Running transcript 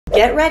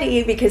Get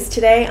ready, because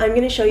today I'm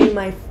going to show you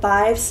my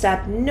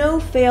 5-step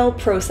no-fail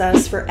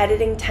process for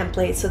editing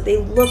templates so they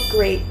look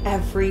great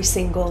every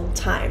single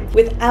time.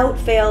 Without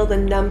fail, the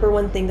number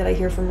one thing that I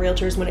hear from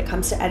realtors when it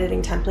comes to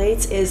editing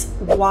templates is,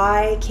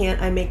 why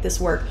can't I make this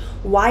work?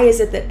 Why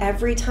is it that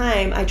every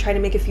time I try to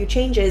make a few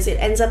changes, it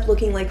ends up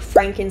looking like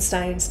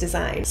Frankenstein's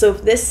design? So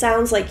if this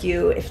sounds like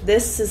you, if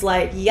this is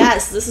like,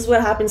 yes, this is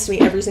what happens to me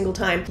every single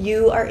time,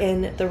 you are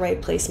in the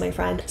right place, my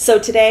friend. So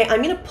today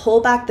I'm going to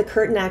pull back the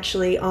curtain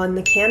actually on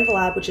the Canva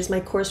lab, which is my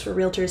course for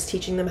realtors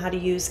teaching them how to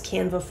use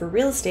Canva for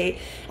real estate,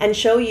 and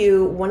show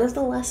you one of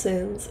the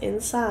lessons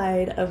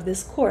inside of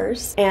this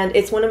course. And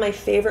it's one of my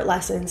favorite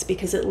lessons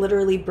because it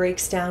literally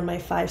breaks down my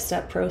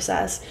 5-step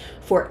process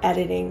for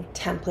editing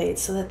templates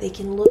so that they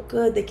can look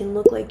good, they can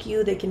look like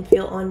you, they can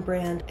feel on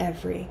brand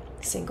every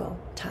single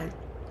time.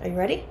 Are you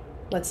ready?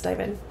 Let's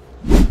dive in.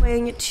 I'm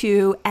going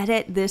to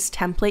edit this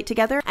template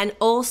together, and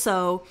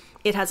also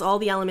it has all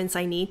the elements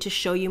I need to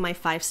show you my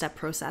 5-step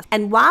process.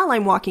 And while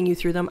I'm walking you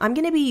through them, I'm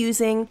going to be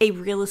using a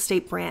real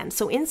estate brand.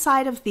 So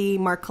inside of the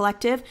Mark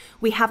Collective,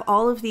 we have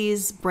all of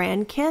these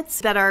brand kits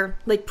that are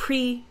like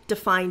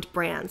pre-defined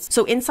brands.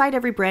 So inside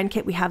every brand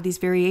kit, we have these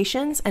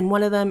variations, and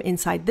one of them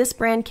inside this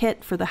brand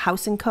kit for the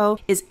House & Co.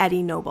 is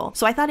Eddie Noble.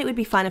 So I thought it would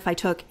be fun if I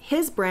took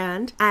his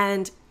brand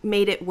and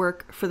made it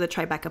work for the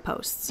Tribeca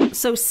posts.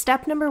 So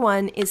step number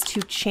 1 is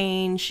to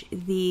change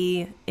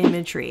the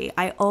imagery.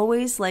 I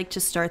always like to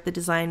start the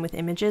design with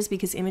images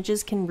because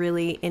images can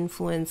really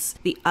influence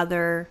the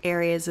other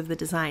areas of the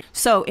design.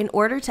 So in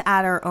order to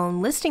add our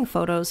own listing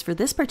photos for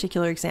this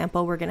particular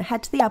example, we're going to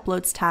head to the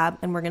Uploads tab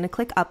and we're going to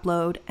click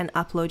Upload and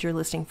upload your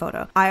listing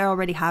photo. I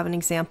already have an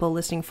example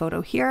listing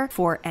photo here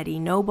for Eddie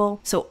Noble.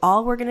 So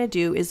all we're going to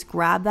do is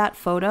grab that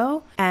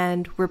photo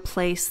and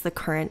replace the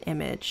current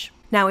image.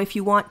 Now, if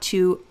you want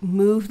to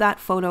move that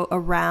photo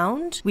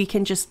around, we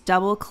can just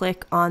double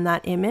click on that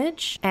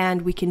image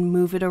and we can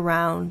move it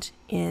around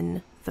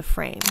in the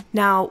frame.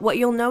 Now, what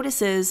you'll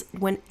notice is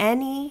when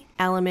any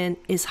element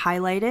is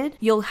highlighted,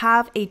 you'll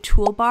have a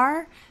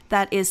toolbar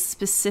that is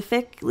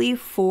specifically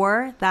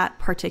for that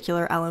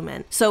particular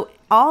element. So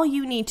all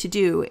you need to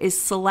do is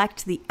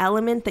select the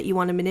element that you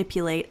want to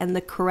manipulate and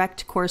the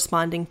correct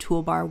corresponding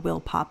toolbar will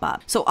pop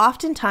up. So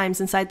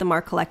oftentimes inside the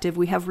Mark Collective,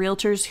 we have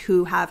realtors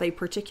who have a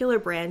particular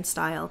brand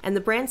style, and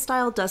the brand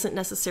style doesn't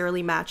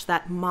necessarily match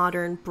that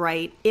modern,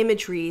 bright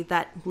imagery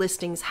that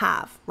listings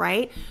have,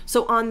 right?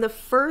 So on the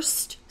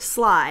first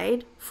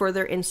slide for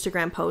their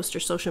Instagram post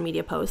or social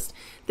media post,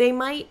 they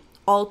might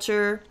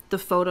alter the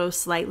photo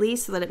slightly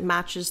so that it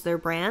matches their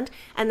brand,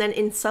 and then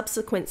in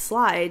subsequent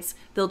slides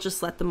they'll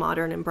just let the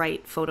modern and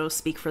bright photos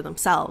speak for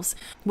themselves.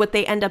 What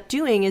they end up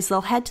doing is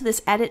they'll head to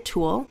this edit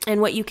tool,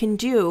 and what you can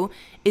do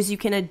is you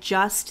can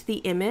adjust the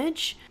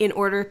image in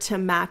order to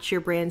match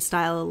your brand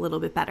style a little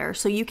bit better.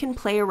 So you can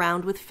play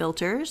around with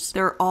filters.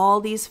 There are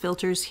all these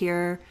filters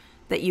here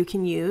that you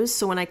can use.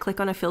 So when I click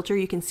on a filter,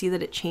 you can see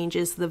that it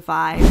changes the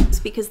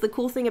vibe. Because the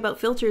cool thing about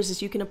filters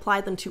is you can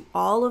apply them to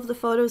all of the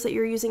photos that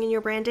you're using in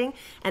your branding,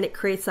 and it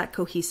creates that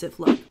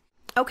cohesive look.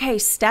 Okay,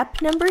 step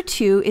number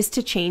 2 is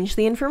to change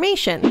the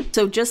information.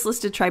 So just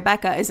listed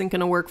Tribeca isn't going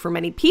to work for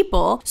many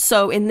people.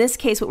 So in this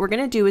case, what we're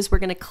going to do is we're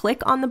going to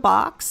click on the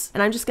box,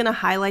 and I'm just going to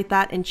highlight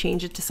that and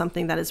change it to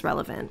something that is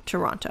relevant,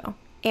 Toronto.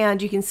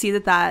 And you can see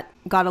that that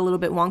got a little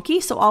bit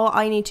wonky. So all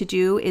I need to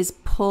do is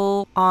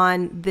pull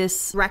on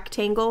this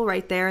rectangle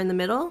right there in the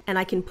middle, and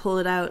I can pull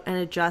it out and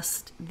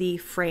adjust the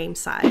frame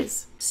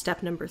size.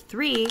 Step number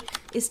 3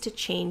 is to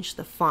change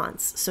the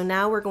fonts. So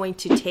now we're going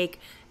to take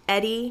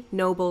Eddie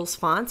Noble's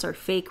fonts, or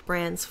fake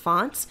brands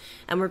fonts,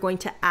 and we're going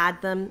to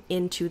add them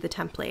into the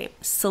template.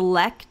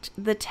 Select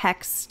the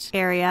text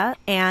area,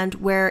 and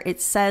where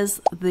it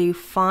says the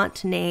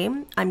font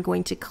name, I'm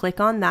going to click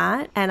on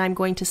that, and I'm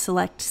going to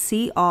select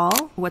See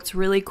All. What's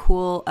really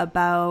cool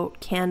about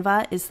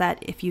Canva is that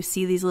if you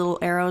see these little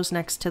arrows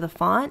next to the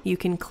font, you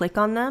can click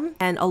on them,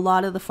 and a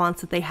lot of the fonts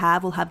that they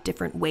have will have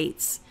different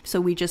weights. So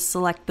we just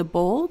select the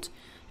bold,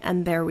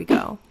 and there we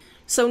go.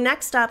 So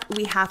next up,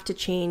 we have to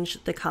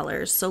change the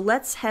colors. So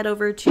let's head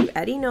over to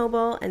Eddie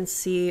Noble and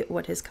see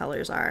what his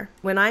colors are.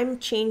 When I'm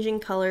changing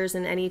colors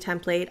in any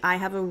template, I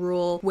have a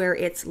rule where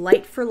it's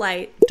light for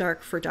light,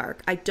 dark for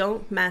dark. I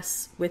don't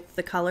mess with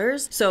the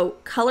colors. So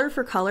color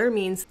for color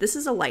means this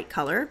is a light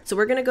color. So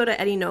we're gonna go to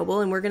Eddie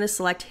Noble and we're gonna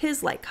select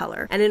his light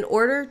color. And in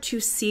order to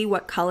see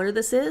what color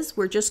this is,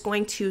 we're just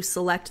going to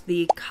select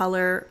the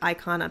color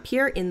icon up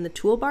here in the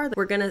toolbar.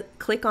 We're gonna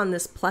click on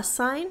this plus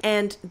sign,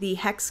 and the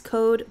hex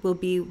code will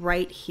be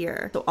right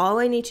here. So all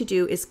I need to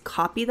do is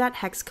copy that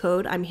hex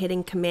code. I'm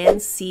hitting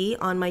Command C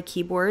on my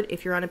keyboard.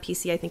 If you're on a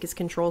PC, I think it's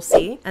Control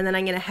C. And then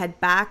I'm going to head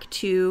back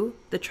to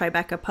the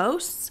Tribeca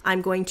posts.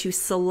 I'm going to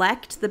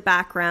select the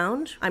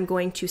background. I'm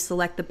going to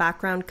select the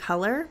background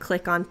color,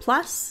 click on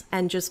plus,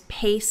 and just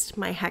paste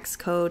my hex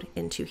code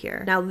into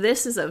here. Now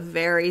this is a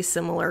very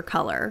similar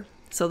color.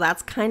 So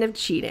that's kind of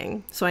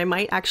cheating. So I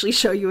might actually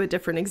show you a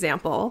different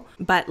example,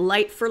 but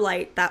light for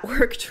light, that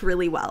worked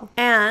really well.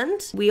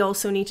 And we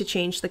also need to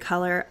change the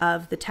color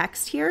of the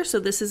text here. So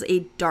this is a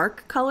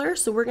dark color.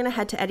 So we're gonna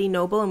head to Eddie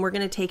Noble and we're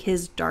gonna take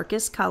his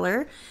darkest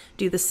color,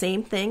 do the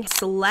same thing,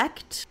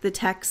 select the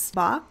text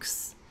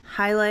box,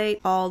 highlight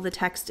all the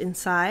text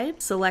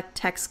inside, select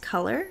text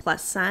color,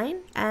 +,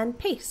 and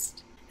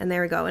paste. And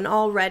there we go. And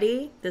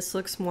already this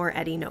looks more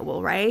Eddie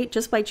Noble, right?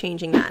 Just by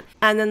changing that.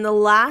 And then the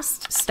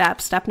last step,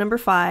 step number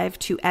 5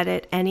 to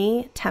edit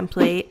any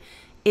template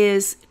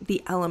is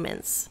the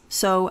elements.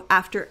 So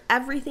after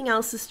everything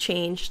else is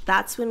changed,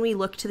 that's when we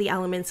look to the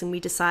elements and we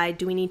decide,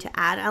 do we need to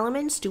add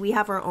elements? Do we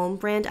have our own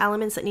brand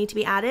elements that need to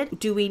be added?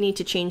 Do we need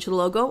to change the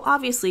logo?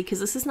 Obviously, because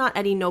this is not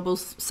Eddie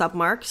Noble's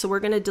submark. So we're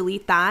going to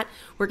delete that.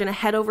 We're going to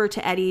head over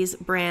to Eddie's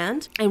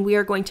brand and we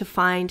are going to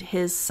find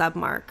his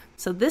submark.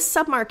 So this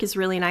submark is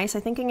really nice. I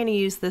think I'm going to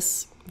use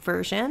this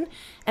version.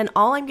 And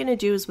all I'm going to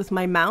do is with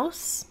my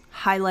mouse,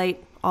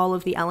 highlight all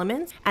of the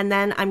elements. And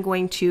then I'm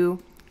going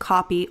to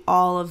copy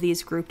all of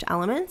these grouped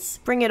elements,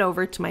 bring it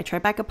over to my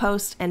Tribeca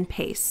post and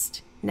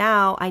paste.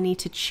 Now I need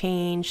to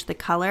change the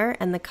color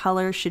and the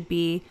color should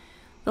be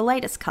the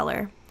lightest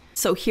color.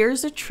 So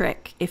here's a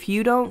trick. If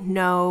you don't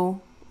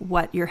know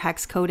what your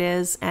hex code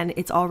is and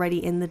it's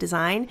already in the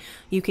design,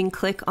 you can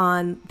click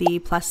on the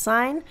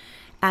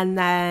 + and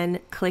then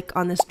click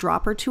on this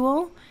dropper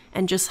tool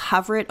and just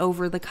hover it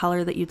over the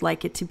color that you'd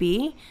like it to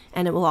be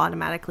and it will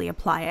automatically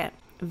apply it.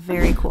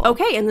 Very cool.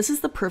 Okay, and this is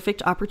the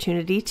perfect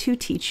opportunity to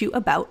teach you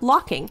about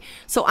locking.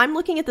 So I'm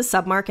looking at the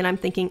submark and I'm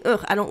thinking,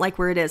 ugh, I don't like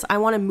where it is. I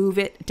want to move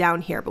it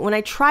down here. But when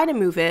I try to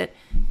move it,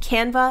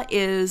 Canva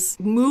is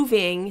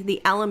moving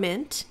the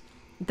element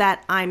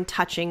that I'm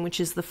touching, which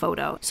is the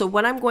photo. So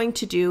what I'm going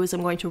to do is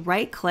I'm going to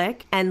right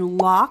click and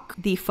lock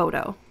the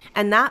photo.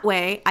 And that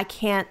way I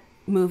can't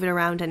move it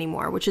around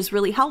anymore, which is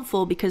really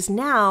helpful because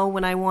now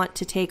when I want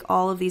to take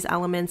all of these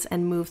elements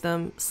and move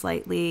them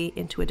slightly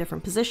into a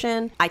different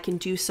position, I can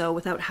do so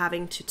without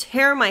having to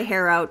tear my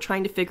hair out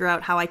trying to figure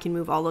out how I can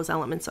move all those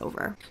elements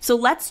over. So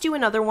let's do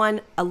another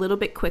one a little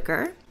bit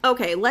quicker.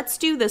 Okay, let's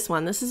do this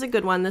one. This is a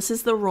good one. This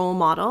is the role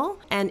model.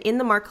 And in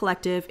the Mark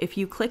Collective, if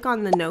you click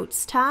on the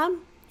notes tab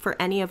for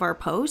any of our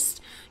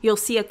posts, you'll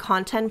see a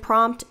content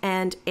prompt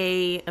and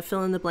a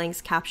fill in the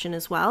blanks caption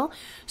as well.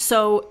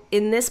 So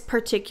in this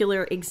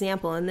particular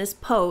example, in this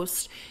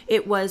post,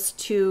 it was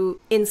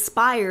to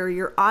inspire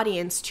your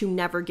audience to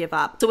never give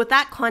up. So with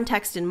that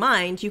context in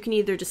mind, you can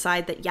either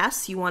decide that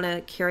yes, you want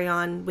to carry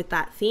on with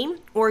that theme,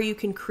 or you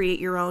can create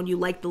your own. You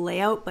like the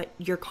layout, but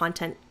your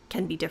content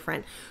can be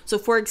different. So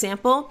for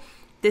example,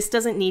 this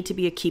doesn't need to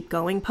be a keep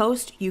going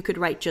post. You could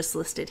write just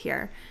listed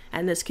here.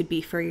 And this could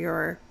be for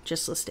your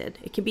just listed.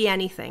 It could be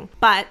anything.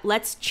 But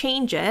let's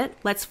change it.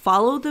 Let's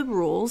follow the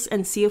rules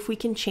and see if we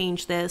can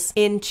change this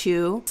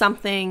into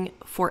something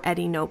for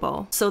Eddie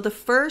Noble. So the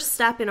first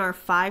step in our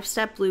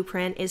 5-step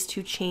blueprint is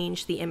to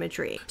change the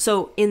imagery.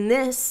 So in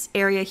this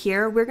area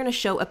here, we're going to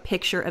show a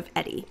picture of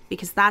Eddie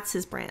because that's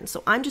his brand.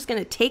 So I'm just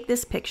going to take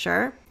this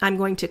picture. I'm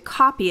going to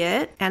copy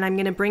it and I'm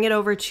going to bring it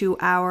over to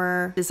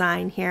our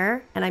design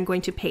here and I'm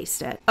going to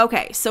paste it.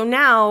 Okay, so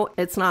now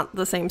it's not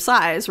the same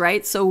size,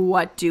 right? So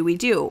what do we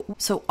do?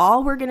 So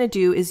all we're going to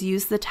do is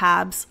use the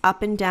tabs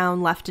up and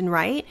down, left and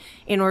right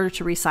in order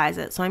to resize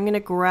it. So I'm going to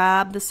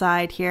grab the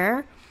side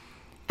here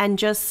and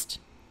just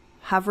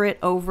hover it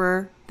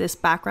over this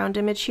background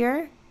image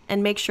here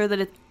and make sure that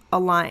it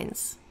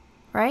aligns,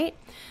 right?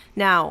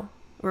 Now,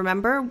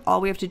 remember,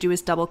 all we have to do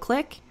is double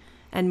click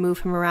and move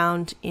him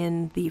around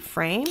in the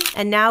frame.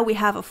 And now we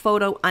have a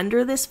photo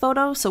under this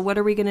photo. So what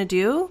are we going to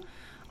do?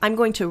 I'm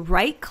going to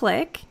right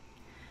click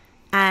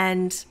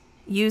and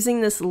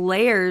using this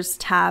layers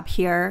tab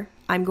here,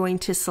 I'm going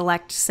to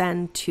select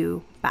send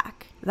to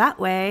back. That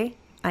way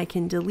I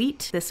can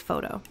delete this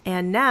photo.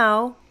 And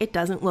now it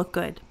doesn't look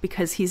good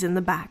because he's in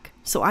the back.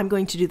 So I'm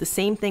going to do the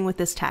same thing with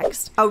this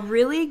text. A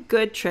really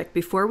good trick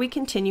before we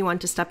continue on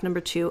to step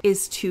number 2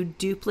 is to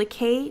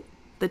duplicate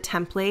the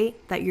template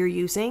that you're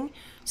using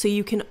so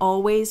you can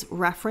always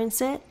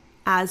reference it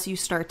as you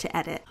start to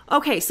edit.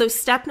 Okay, so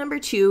step number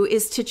 2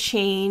 is to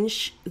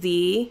change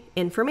the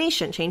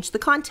information, change the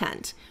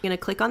content. I'm going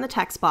to click on the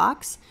text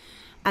box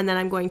and then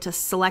I'm going to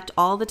select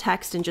all the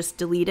text and just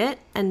delete it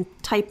and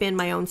type in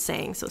my own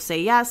saying. So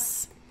say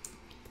yes,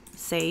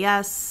 say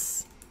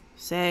yes,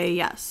 say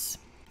yes.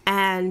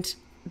 And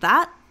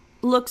that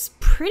looks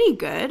pretty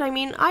good. I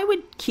mean, I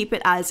would keep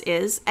it as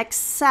is,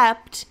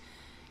 except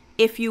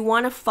if you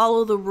want to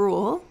follow the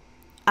rule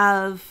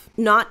of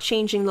not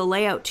changing the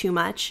layout too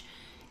much,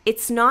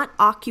 it's not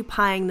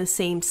occupying the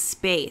same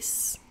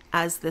space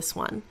as this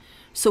one.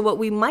 So what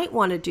we might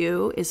want to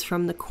do is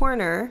from the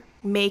corner,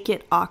 make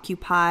it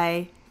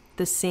occupy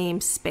the same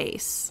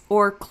space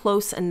or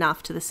close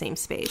enough to the same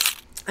space.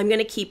 I'm going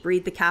to keep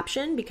read the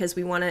caption because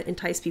we want to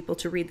entice people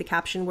to read the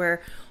caption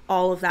where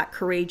all of that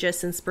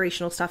courageous,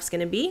 inspirational stuff is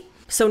going to be.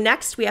 So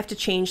next we have to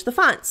change the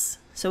fonts.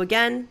 So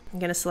again, I'm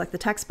going to select the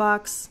text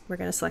box. We're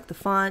going to select the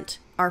font.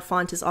 our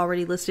font is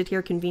already listed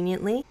here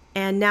conveniently.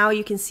 And now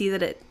you can see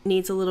that it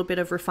needs a little bit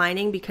of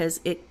refining because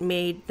it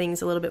made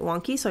things a little bit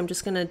wonky. So I'm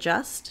just going to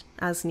adjust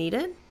as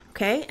needed.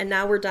 Okay, and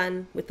now we're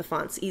done with the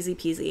fonts, easy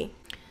peasy.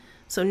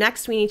 So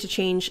next we need to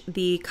change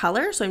the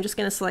color. So I'm just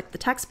going to select the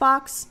text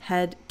box,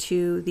 head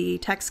to the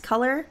text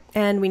color,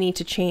 and we need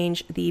to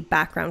change the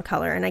background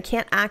color. And I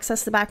can't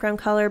access the background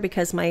color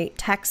because my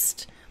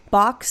text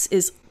box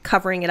is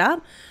covering it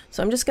up.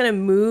 So I'm just going to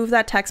move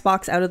that text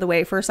box out of the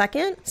way for a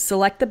second,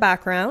 select the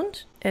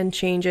background and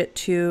change it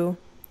to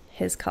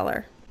his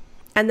color.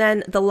 And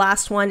then the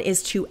last one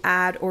is to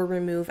add or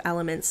remove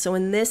elements. So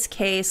in this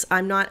case,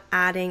 I'm not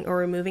adding or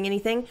removing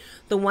anything.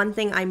 The one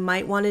thing I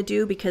might want to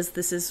do, because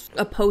this is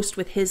a post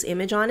with his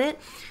image on it,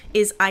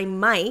 is I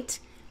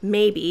might,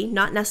 maybe,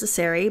 not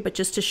necessary, but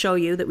just to show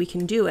you that we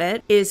can do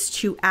it, is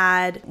to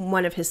add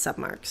one of his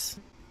submarks.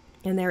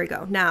 And there we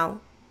go. Now,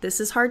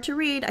 this is hard to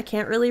read. I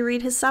can't really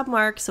read his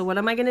submark. So what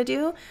am I going to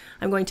do?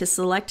 I'm going to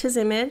select his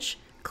image,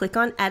 click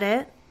on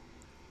edit,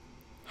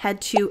 head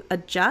to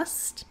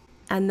adjust,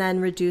 and then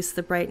reduce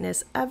the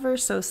brightness ever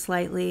so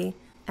slightly.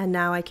 And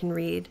now I can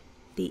read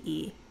the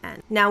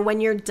E-N. Now,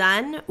 when you're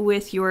done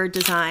with your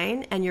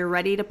design and you're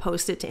ready to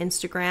post it to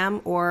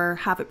Instagram or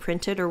have it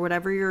printed or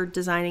whatever you're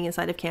designing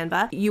inside of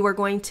Canva, you are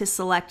going to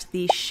select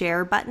the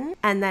share button.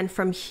 And then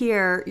from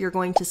here, you're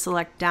going to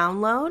select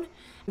download.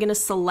 I'm going to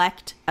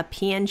select a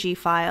PNG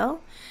file,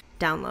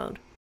 download.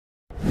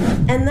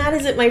 And that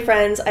is it, my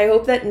friends. I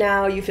hope that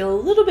now you feel a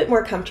little bit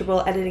more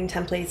comfortable editing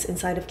templates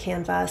inside of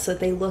Canva so that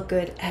they look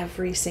good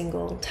every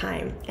single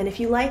time. And if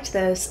you liked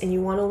this and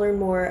you want to learn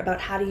more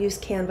about how to use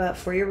Canva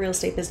for your real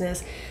estate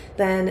business,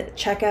 then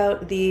check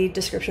out the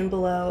description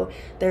below.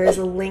 There is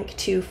a link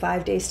to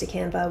 5 Days to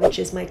Canva, which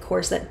is my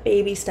course that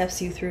baby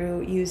steps you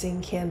through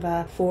using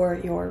Canva for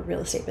your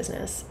real estate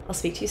business. I'll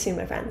speak to you soon,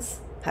 my friends.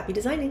 Happy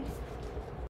designing.